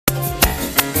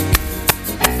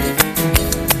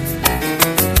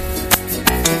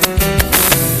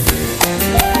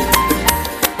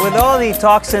With all the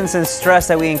toxins and stress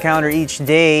that we encounter each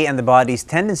day and the body's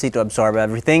tendency to absorb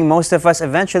everything, most of us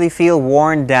eventually feel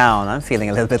worn down. I'm feeling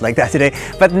a little bit like that today.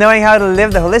 But knowing how to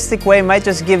live the holistic way might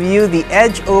just give you the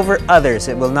edge over others.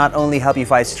 It will not only help you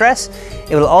fight stress,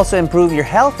 it will also improve your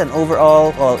health and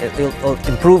overall, it will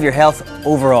improve your health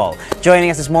overall. Joining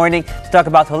us this morning to talk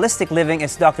about holistic living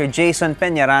is Dr. Jason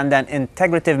Peñaranda, an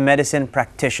integrative medicine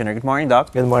practitioner. Good morning,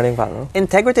 Doc. Good morning, Paolo.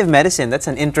 Integrative medicine, that's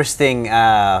an interesting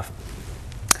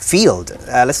field.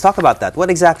 Let's talk about that. What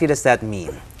exactly does that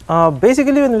mean?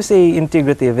 Basically, when we say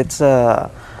integrative, it's a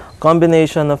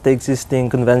combination of the existing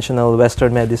conventional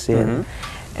Western medicine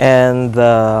and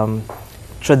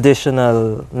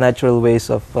traditional natural ways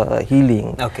of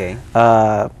healing. Okay.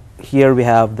 Here we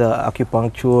have the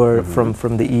acupuncture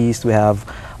from the East. We have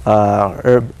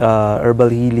herbal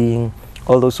healing,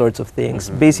 all those sorts of things.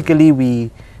 Basically,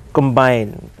 we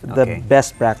combine the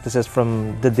best practices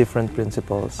from the different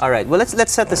principles. All right. Well,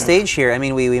 let's set the stage here. I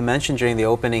mean, we mentioned during the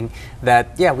opening that,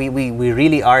 yeah, we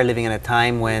really are living in a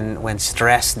time when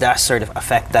stress does sort of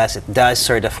affect us. It does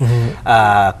sort of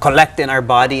collect in our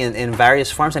body in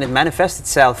various forms, and it manifests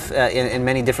itself in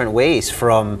many different ways,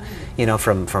 from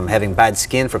from having bad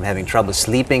skin, from having trouble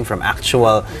sleeping, from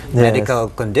actual medical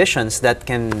conditions that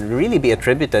can really be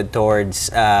attributed towards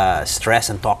stress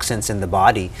and toxins in the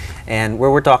body. And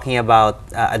where we're talking about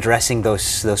addressing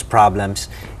those problems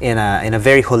in a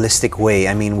very holistic way.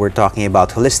 I mean, we're talking about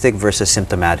holistic versus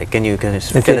symptomatic. Can you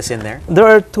fill us in there? There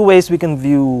are two ways we can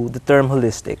view the term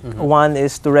holistic. One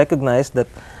is to recognize that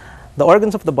the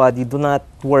organs of the body do not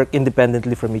work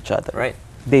independently from each other. Right.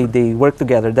 They work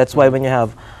together. That's why when you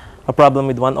have a problem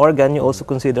with one organ, you also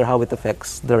consider how it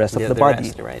affects the rest of the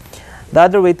body. Right. The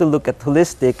other way to look at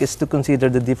holistic is to consider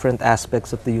the different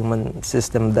aspects of the human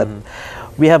system. That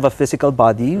we have a physical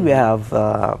body, we have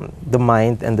the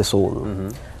mind and the soul.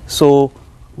 So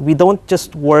we don't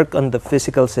just work on the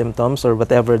physical symptoms or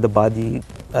whatever the body,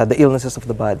 the illnesses of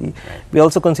the body. We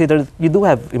also consider you do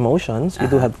have emotions, you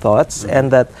do have thoughts,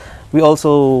 and that we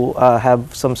also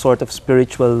have some sort of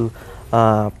spiritual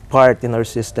part in our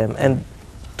system. And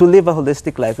to live a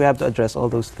holistic life, we have to address all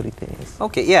those three things.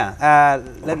 Okay, yeah.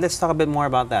 Let's talk a bit more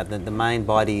about that, the mind,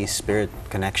 body, spirit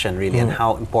connection, really, and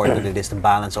how important it is to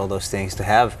balance all those things, to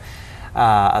have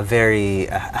a very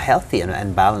healthy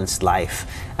and balanced life.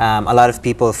 A lot of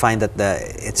people find that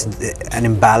it's an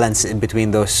imbalance in between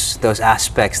those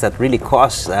aspects that really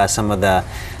cause some of the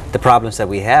problems that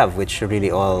we have, which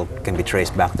really all can be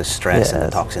traced back to stress and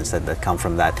the toxins that come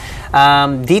from that.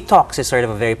 Detox is sort of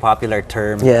a very popular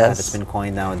term that's been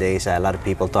coined nowadays. A lot of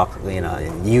people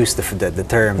use the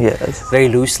term very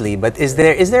loosely. But is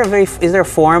there a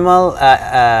formal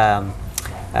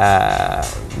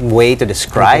way to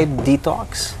describe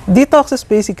detox? Detox is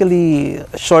basically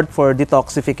short for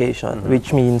detoxification,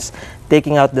 which means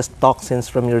taking out the toxins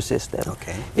from your system.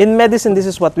 Okay. In medicine, this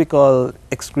is what we call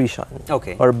excretion,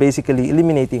 or basically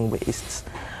eliminating wastes.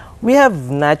 We have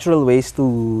natural ways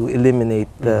to eliminate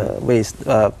the waste.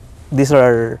 These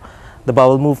are the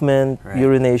bowel movement,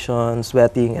 urination,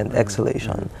 sweating, and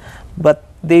exhalation. But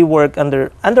they work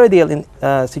under ideal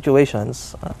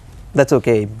situations. That's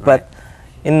okay. But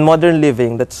in modern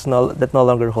living, that no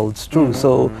longer holds true.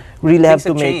 So we really have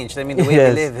to make changed. I mean, the way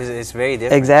we live is very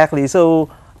different. Exactly. So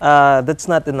that's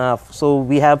not enough. So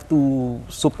we have to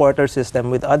support our system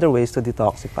with other ways to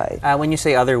detoxify. When you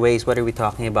say other ways, what are we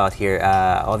talking about here?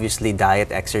 Obviously,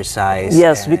 diet, exercise.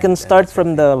 Yes, we can start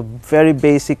from the very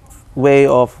basic way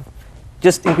of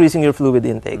just increasing your fluid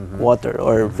intake, water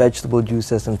or vegetable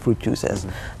juices and fruit juices.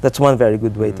 That's one very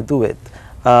good way to do it.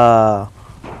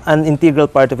 An integral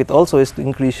part of it also is to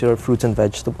increase your fruits and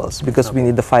vegetables, because we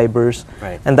need the fibers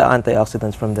and the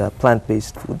antioxidants from the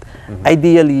plant-based food.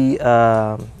 Ideally,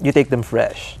 you take them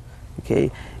fresh.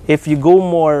 Okay. If you go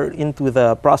more into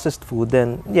the processed food,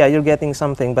 then you're getting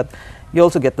something, but you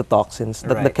also get the toxins,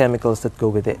 the chemicals that go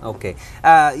with it. Okay.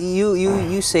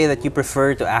 You say that you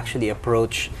prefer to actually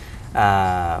approach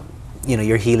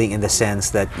your healing in the sense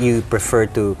that you prefer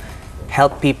to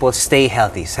help people stay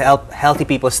healthy, help healthy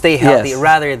people stay healthy,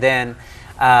 rather than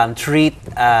treat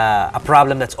a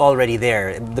problem that's already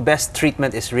there. The best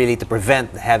treatment is really to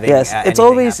prevent having it's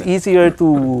always easier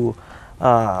to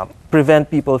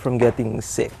prevent people from getting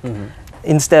sick,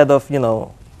 instead of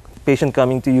patient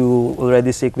coming to you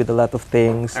already sick with a lot of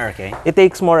things. It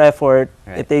takes more effort,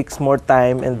 it takes more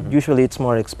time, and usually it's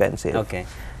more expensive.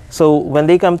 So when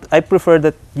they come, I prefer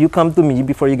that you come to me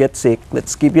before you get sick.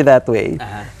 Let's keep you that way,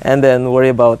 and then worry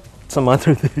about some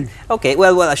other thing. Okay,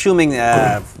 well, assuming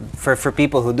for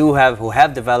people who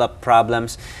have developed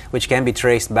problems, which can be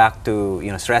traced back to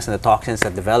stress and the toxins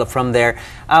that develop from there,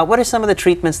 what are some of the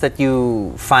treatments that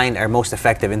you find are most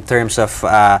effective in terms of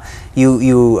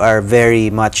you are very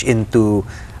much into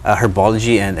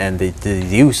herbology and the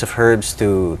use of herbs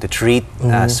to treat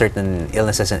certain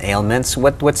illnesses and ailments?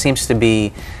 What seems to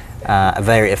be a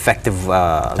very effective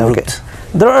route?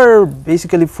 There are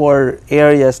basically 4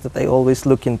 areas that I always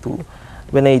look into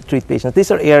when I treat patients. These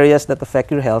are areas that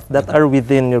affect your health that are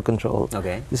within your control.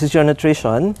 Okay. This is your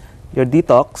nutrition, your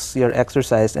detox, your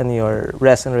exercise, and your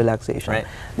rest and relaxation. Right.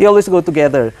 They always go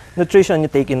together. Nutrition, you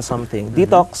take in something.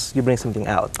 Detox, you bring something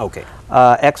out. Okay.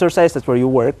 Exercise, that's where you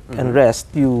work. And rest,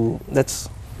 that's,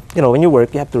 when you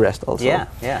work, you have to rest also. Yeah,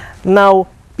 yeah. Now,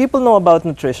 people know about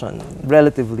nutrition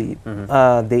relatively.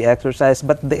 They exercise,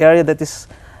 but the area that is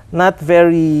not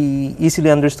very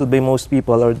easily understood by most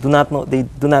people, or they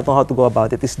do not know how to go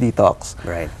about it, is detox.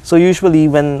 Right. So usually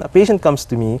when a patient comes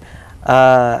to me,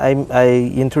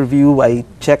 I interview, I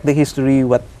check the history,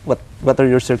 what are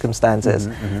your circumstances,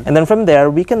 and then from there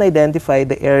we can identify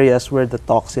the areas where the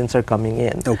toxins are coming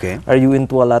in. Okay. Are you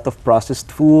into a lot of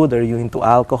processed food? Are you into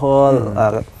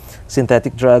alcohol,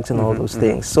 synthetic drugs, and all those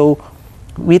things? So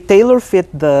we tailor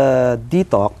fit the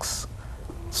detox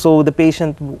so the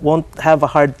patient won't have a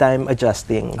hard time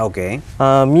adjusting. Okay.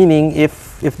 Meaning,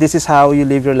 if this is how you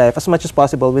live your life, as much as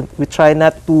possible, we try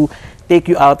not to take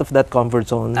you out of that comfort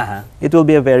zone. It will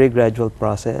be a very gradual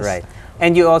process. Right.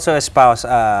 And you also espouse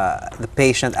the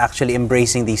patient actually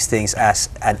embracing these things as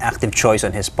an active choice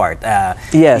on his part.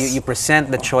 Yes. You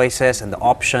present the choices and the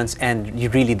options, and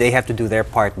they have to do their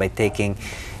part by making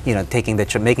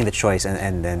the choice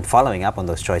and then following up on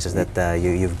those choices that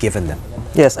you've given them.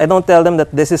 Yes, I don't tell them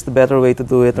that this is the better way to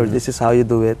do it or this is how you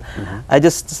do it. I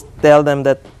just tell them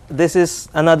that this is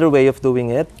another way of doing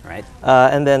it. Right.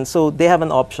 And then so they have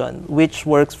an option. Which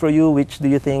works for you? Which do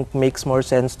you think makes more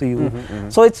sense to you?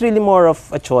 So it's really more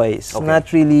of a choice,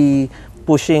 not really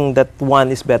pushing that one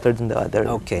is better than the other.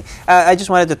 Okay. I just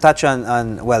wanted to touch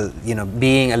on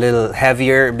being a little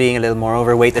heavier, being a little more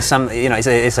overweight is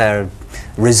is a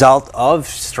result of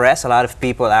stress. A lot of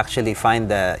people actually find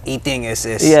the eating is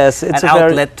an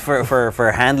outlet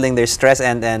for handling their stress,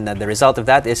 and the result of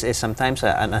that is sometimes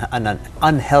an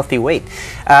unhealthy weight.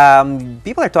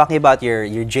 People are talking about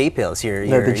your J pills, your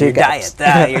diet,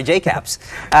 your J caps,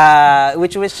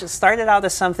 which started out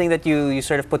as something that you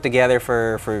sort of put together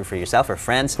for yourself or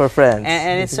friends. For friends.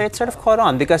 And it's sort of caught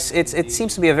on because it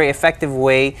seems to be a very effective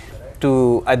way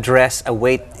to address a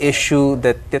weight issue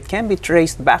that can be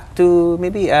traced back to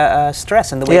maybe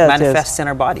stress and the way it manifests in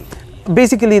our body.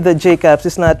 Basically, the J-Caps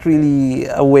is not really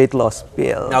a weight loss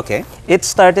pill. Okay. It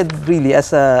started really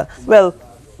as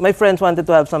my friends wanted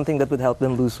to have something that would help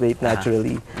them lose weight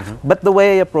naturally. But the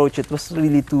way I approached it was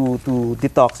really to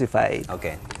detoxify.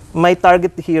 Okay. My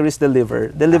target here is the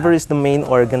liver. The liver is the main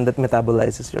organ that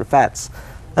metabolizes your fats.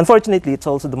 Unfortunately, it's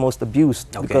also the most abused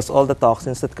because all the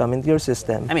toxins that come into your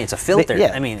system. I mean, it's a filter.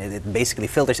 I mean, it basically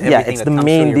filters everything it's that comes the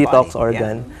main through your detox body.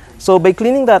 organ. So by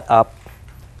cleaning that up,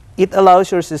 it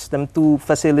allows your system to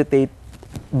facilitate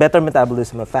better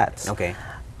metabolism of fats. Okay.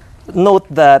 Note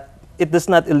that it does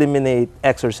not eliminate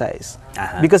exercise.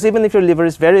 Because even if your liver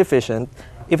is very efficient,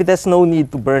 if it has no need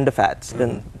to burn the fats,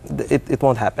 then it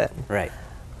won't happen. Right.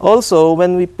 Also,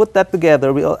 when we put that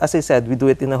together, as I said, we do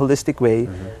it in a holistic way.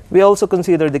 We also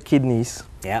consider the kidneys,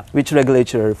 which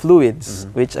regulate your fluids,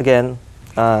 which again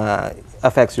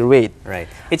affects your weight. Right.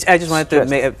 I just wanted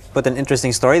to put an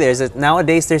interesting story there. Is that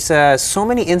nowadays there's so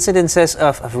many incidences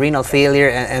of renal failure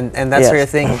and that sort of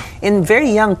thing in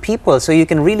very young people. So you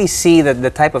can really see that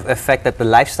the type of effect that the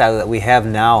lifestyle that we have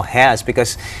now has,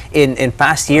 because in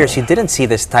past years you didn't see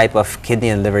this type of kidney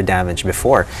and liver damage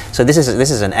before. So this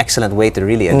is an excellent way to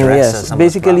really address some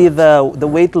basically of the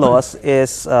weight loss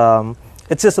is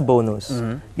it's just a bonus.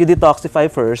 You detoxify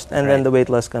first and then the weight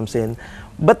loss comes in.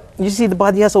 But you see, the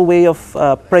body has a way of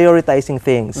prioritizing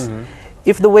things.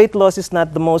 If the weight loss is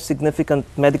not the most significant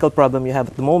medical problem you have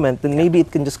at the moment, then maybe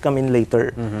it can just come in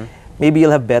later. Maybe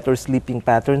you'll have better sleeping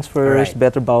patterns first,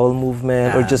 better bowel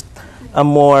movement, or just a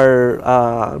more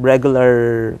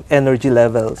regular energy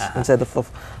levels instead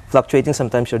of fluctuating.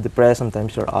 Sometimes you're depressed,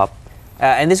 sometimes you're up.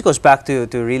 And this goes back to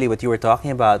really what you were talking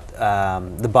about,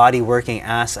 the body working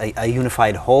as a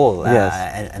unified whole,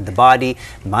 Yes. and the body,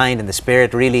 mind, and the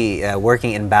spirit really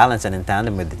working in balance and in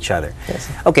tandem with each other. Yes.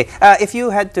 Okay, if you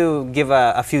had to give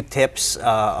a few tips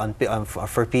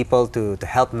for people to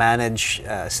help manage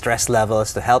stress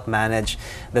levels, to help manage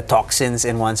the toxins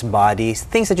in one's body,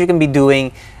 things that you can be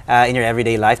doing in your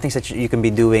everyday life, things that you can be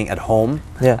doing at home,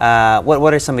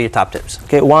 what are some of your top tips?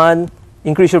 Okay, one,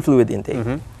 increase your fluid intake.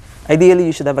 Ideally,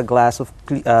 you should have a glass of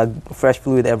fresh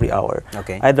fluid every hour.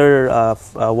 Okay. Either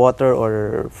water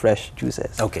or fresh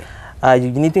juices. Okay.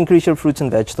 You need to increase your fruits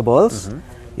and vegetables.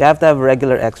 You have to have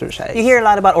regular exercise. You hear a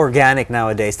lot about organic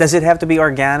nowadays. Does it have to be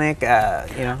organic?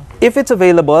 You know, If it's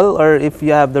available, or if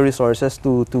you have the resources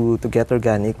to get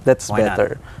organic, that's Why not?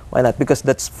 better. Why not? Because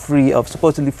that's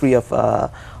supposedly free of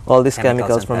all these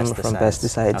chemicals from and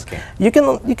pesticides. Okay. You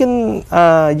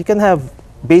can have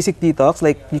basic detox,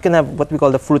 like you can have what we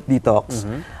call the fruit detox.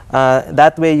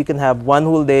 That way you can have one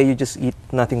whole day you just eat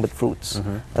nothing but fruits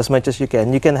as much as you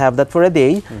can. You can have that for a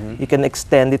day. You can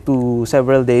extend it to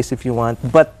several days if you want,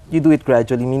 but you do it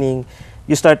gradually, meaning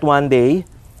you start one day,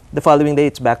 the following day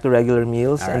it's back to regular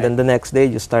meals, and then the next day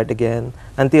you start again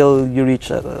until you reach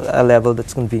a level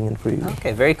that's convenient for you.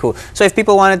 Okay, very cool. So if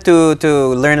people wanted to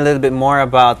learn a little bit more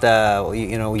about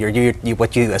you know,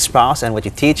 what you espouse and what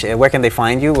you teach, where can they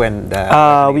find you? When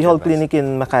we hold clinic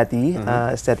in Makati,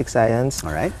 Aesthetic Science.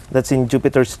 All right. That's in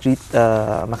Jupiter Street,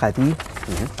 Makati.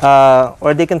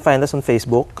 Or they can find us on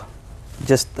Facebook.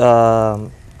 Just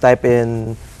type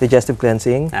in digestive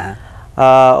cleansing.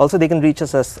 Also, they can reach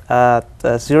us at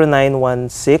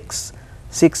 0916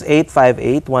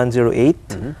 6858 108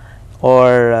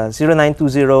 or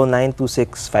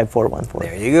 0920-926-5414.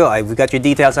 There you go. We've got your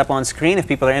details up on screen if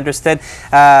people are interested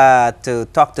to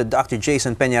talk to Dr.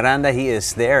 Jason Peñaranda. He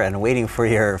is there and waiting for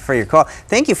your call.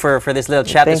 Thank you for this little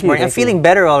chat this morning. I'm feeling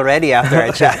better already after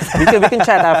our chat. we can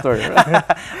chat after.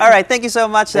 All right. Thank you so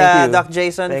much, Thank you. Dr.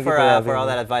 Jason, Thank you for for having all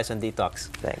me. that advice on detox.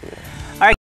 Thank you.